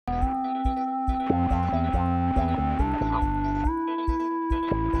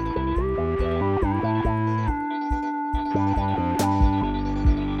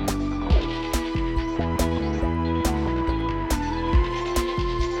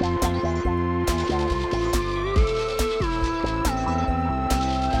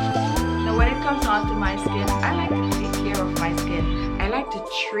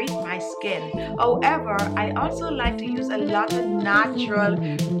However, I also like to use a lot of natural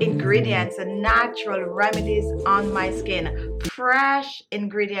ingredients and natural remedies on my skin. Fresh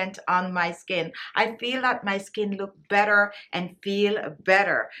ingredient on my skin. I feel that my skin look better and feel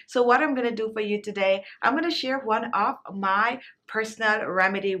better. So what I'm going to do for you today, I'm going to share one of my personal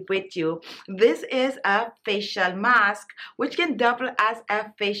remedy with you. This is a facial mask which can double as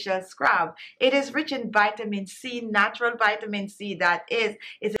a facial scrub. It is rich in vitamin C, natural vitamin C that is.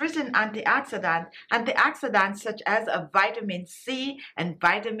 It's rich in antioxidants such as a vitamin C and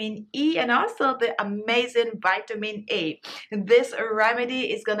vitamin E and also the amazing vitamin A. This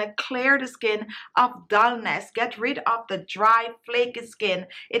remedy is going to clear the skin of dullness, get rid of the dry, flaky skin.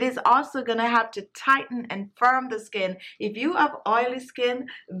 It is also going to have to tighten and firm the skin. If you have oily skin,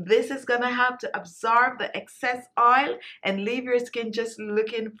 this is going to have to absorb the excess oil and leave your skin just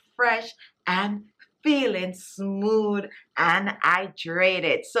looking fresh and feeling smooth and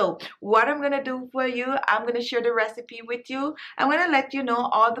hydrated. So what I'm going to do for you, I'm going to share the recipe with you. I'm going to let you know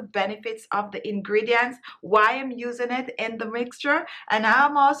all the benefits of the ingredients, why I'm using it in the mixture, and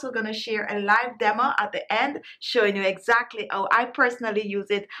I'm also going to share a live demo at the end showing you exactly how I personally use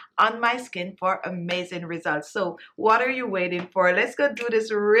it on my skin for amazing results. So what are you waiting for? Let's go do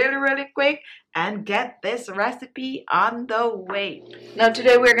this really quick and get this recipe on the way. Now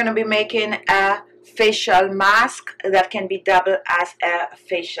today we're going to be making a facial mask that can be doubled as a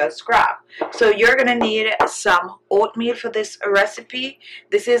facial scrub. So you're going to need some oatmeal for this recipe.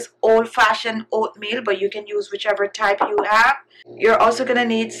 This is old-fashioned oatmeal, but you can use whichever type you have. You're also going to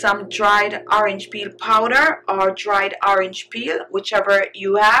need some dried orange peel powder or dried orange peel, whichever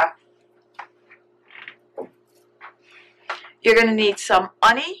you have. You're going to need some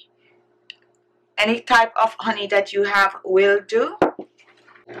honey. Any type of honey that you have will do.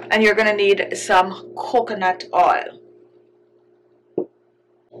 And you're going to need some coconut oil.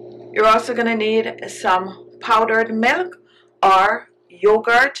 You're also going to need some powdered milk or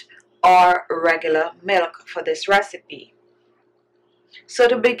yogurt or regular milk for this recipe. So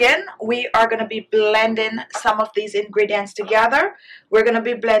to begin, we are going to be blending some of these ingredients together. We're going to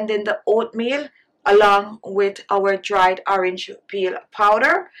be blending the oatmeal along with our dried orange peel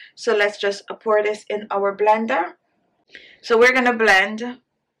powder. So let's just pour this in our blender. So we're going to blend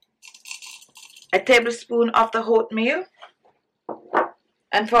a tablespoon of the oatmeal,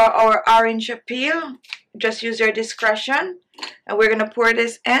 and for our orange peel, just use your discretion, and we're going to pour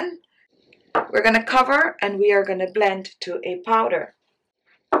this in. We're going to cover and we are going to blend to a powder.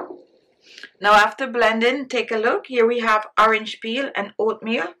 Now after blending, take a look. Here we have orange peel and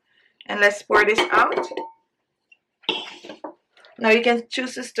oatmeal, and let's pour this out. Now you can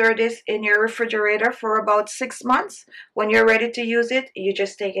choose to store this in your refrigerator for about 6 months. When you're ready to use it, you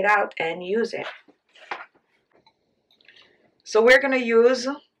just take it out and use it. So we're going to use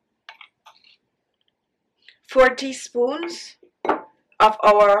 4 teaspoons of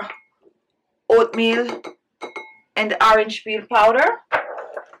our oatmeal and orange peel powder.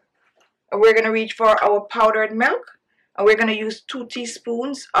 We're going to reach for our powdered milk. And we're going to use 2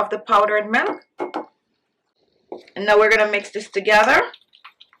 teaspoons of the powdered milk. And now we're going to mix this together.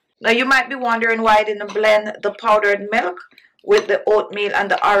 Now you might be wondering why I didn't blend the powdered milk with the oatmeal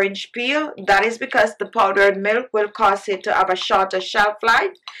and the orange peel. That is because the powdered milk will cause it to have a shorter shelf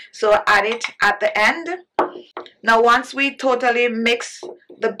life. So add it at the end. Now once we totally mix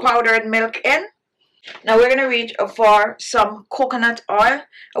the powdered milk in, now we're going to reach for some coconut oil.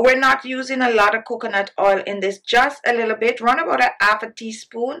 We're not using a lot of coconut oil in this, just a little bit, around about a half a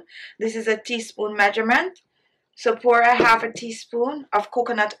teaspoon. This is a teaspoon measurement. So pour a half a teaspoon of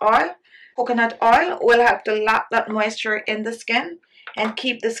coconut oil. Coconut oil will help to lock that moisture in the skin and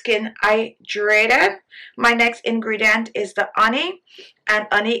keep the skin hydrated. My next ingredient is the honey, and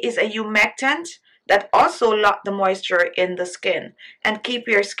honey is a humectant that also lock the moisture in the skin and keep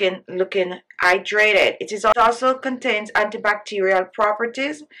your skin looking hydrated. It also contains antibacterial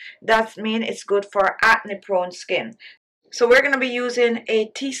properties. That means it's good for acne prone skin. So we're going to be using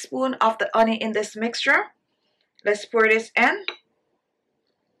a teaspoon of the honey in this mixture. Let's pour this in.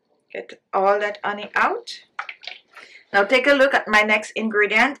 Get all that honey out. Now take a look at my next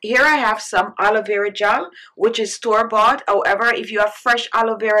ingredient. Here I have some aloe vera gel, which is store-bought. However, if you have fresh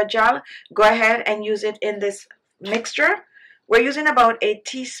aloe vera gel, go ahead and use it in this mixture. We're using about a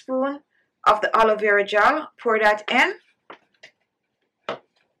teaspoon of the aloe vera gel. Pour that in.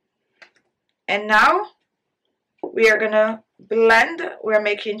 And now we are going to blend. We're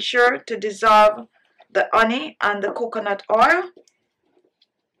making sure to dissolve the honey and the coconut oil.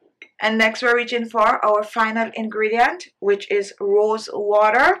 And next we're reaching for our final ingredient, which is rose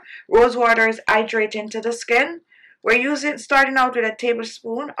water. Rose water is hydrating to the skin. We're starting out with a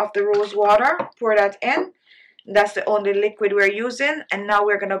tablespoon of the rose water. Pour that in. That's the only liquid we're using. And now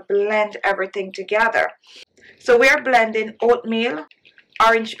we're going to blend everything together. So we're blending oatmeal,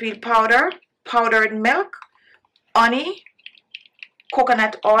 orange peel powder, powdered milk, honey,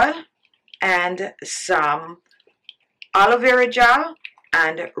 coconut oil, and some aloe vera gel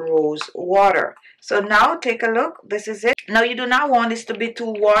and rose water. So now take a look. This is it. Now you do not want this to be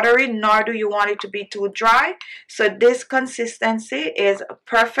too watery, nor do you want it to be too dry. So this consistency is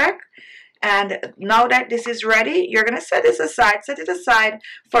perfect. And now that this is ready, you're going to set this aside. Set it aside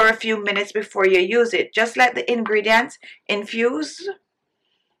for a few minutes before you use it. Just let the ingredients infuse.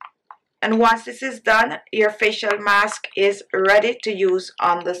 And once this is done, your facial mask is ready to use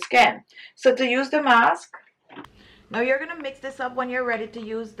on the skin. So to use the mask, now you're going to mix this up when you're ready to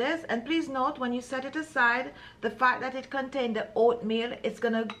use this. And please note, when you set it aside, the fact that it contained the oatmeal, it's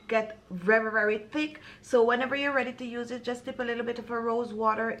going to get very, very thick. So whenever you're ready to use it, just dip a little bit of a rose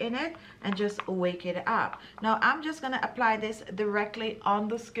water in it and just wake it up. Now I'm just going to apply this directly on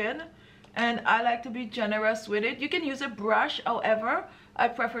the skin. And I like to be generous with it. You can use a brush, however, I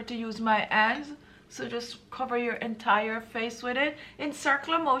prefer to use my hands. So just cover your entire face with it in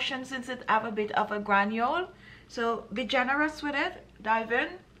circular motion since it have a bit of a granule. So be generous with it. Dive in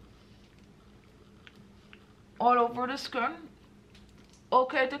all over the skin.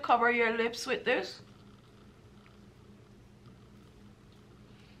 Okay to cover your lips with this.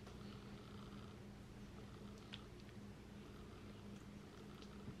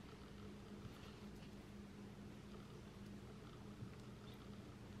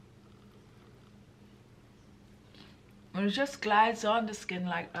 And it just glides on the skin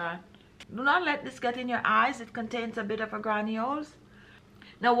like that. Do not let this get in your eyes. It contains a bit of a granules.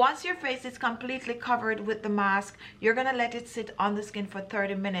 Now once your face is completely covered with the mask, you're going to let it sit on the skin for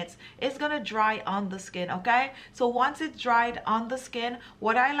 30 minutes. It's going to dry on the skin, okay? So once it's dried on the skin,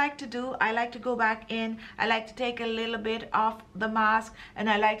 what I like to do, I like to go back in. I like to take a little bit off the mask and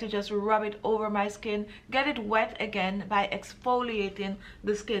I like to just rub it over my skin. Get it wet again by exfoliating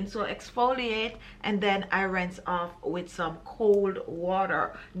the skin. So exfoliate and then I rinse off with some cold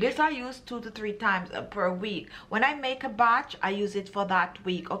water. This I use 2 to 3 times per week. When I make a batch, I use it for that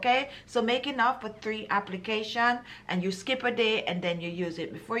week. Okay, so make enough for 3 applications and you skip a day and then you use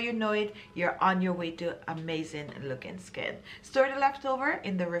it. Before you know it, you're on your way to amazing looking skin. Store the leftover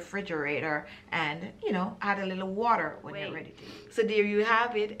in the refrigerator and add a little water when you're ready to. So there you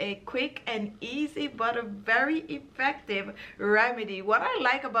have it, a quick and easy but a very effective remedy. What I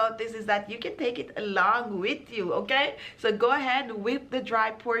like about this is that you can take it along with you. Okay, so go ahead, whip the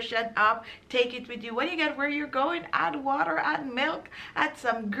dry portion up, take it with you. When you get where you're going, add water, add milk, add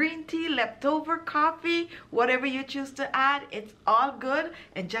some green tea, leftover coffee, whatever you choose to add, it's all good,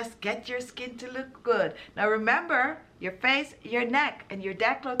 and just get your skin to look good. Now remember, your face, your neck, and your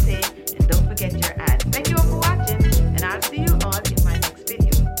décolleté, and don't forget your ads. Thank you all for watching.